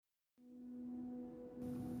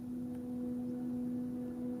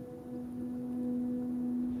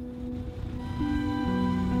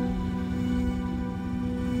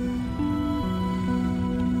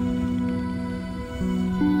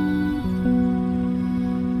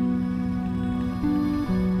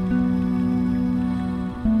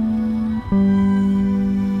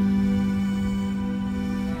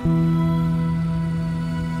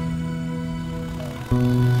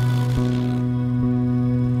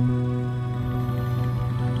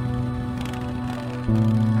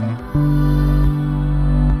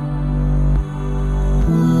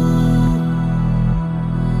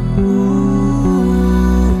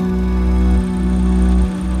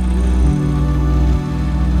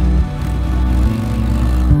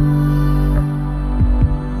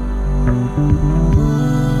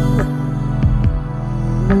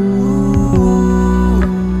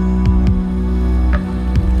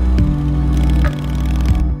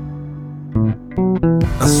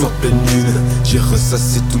pleine lune. J'ai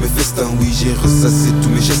ressassé tous mes festins, oui j'ai ressassé tous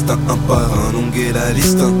mes gestes, un par un, longuer la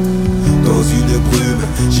liste. Dans une brume,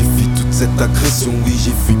 j'ai fui toute cette agression, oui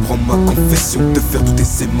j'ai fui prendre ma confession. Te faire douter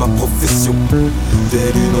c'est ma profession.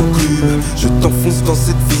 Telle une enclume, je t'enfonce dans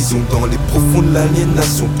cette vision, dans les profonds de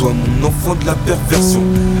l'aliénation. Toi mon enfant de la perversion,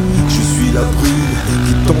 je suis la brume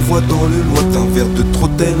qui t'envoie dans le lointain, vers de trop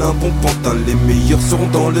tel un bon pantin. Les meilleurs seront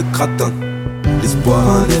dans le gratin. L'espoir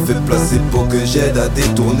a un effet placé pour que j'aide à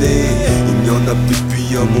détourner. Il n'y en a plus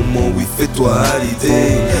depuis un moment, oui fais-toi à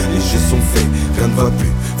l'idée. Les jeux sont faits, rien ne va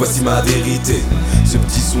plus, voici ma vérité. Ce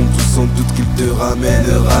petit son doux sans doute qu'il te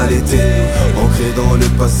ramènera l'été. Ancré dans le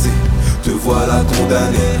passé, te voilà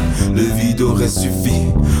condamné. Le vide aurait suffi,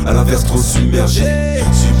 à l'inverse trop submergé.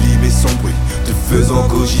 Sublime et sans bruit, te faisant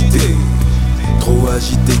cogiter. Trop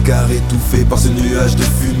agité car étouffé par ce nuage de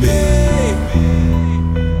fumée.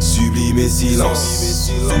 Sublime et silence,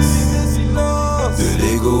 de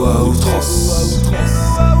l'ego à outrance.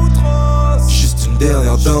 Juste une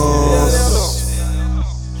dernière danse.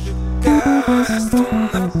 Je caresse ton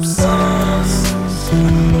absence, la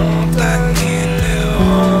montagne et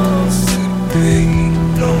l'errance, le pays,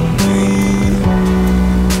 l'ennui.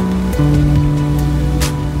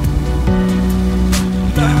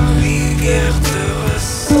 La rivière te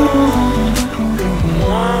ressemble,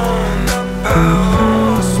 moins en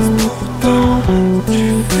apparence, pourtant tu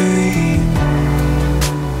fuis.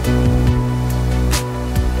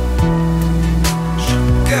 Je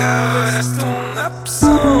caresse ton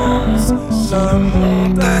absence, la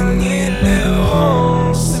montagne et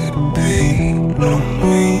l'errance, le pays,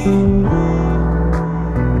 l'ennui.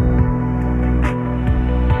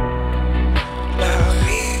 La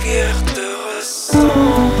rivière te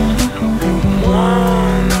ressemble, moins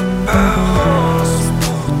en apparence,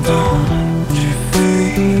 pourtant tu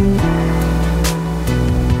fuis.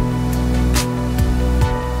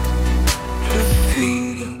 Le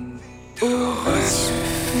fil aurait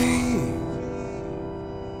suffi.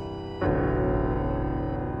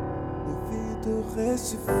 Le vide aurait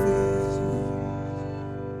suffi.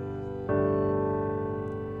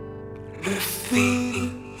 Le fil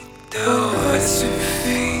aurait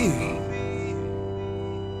suffi.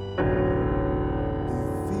 Le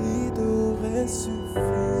vide aurait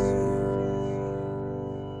suffi.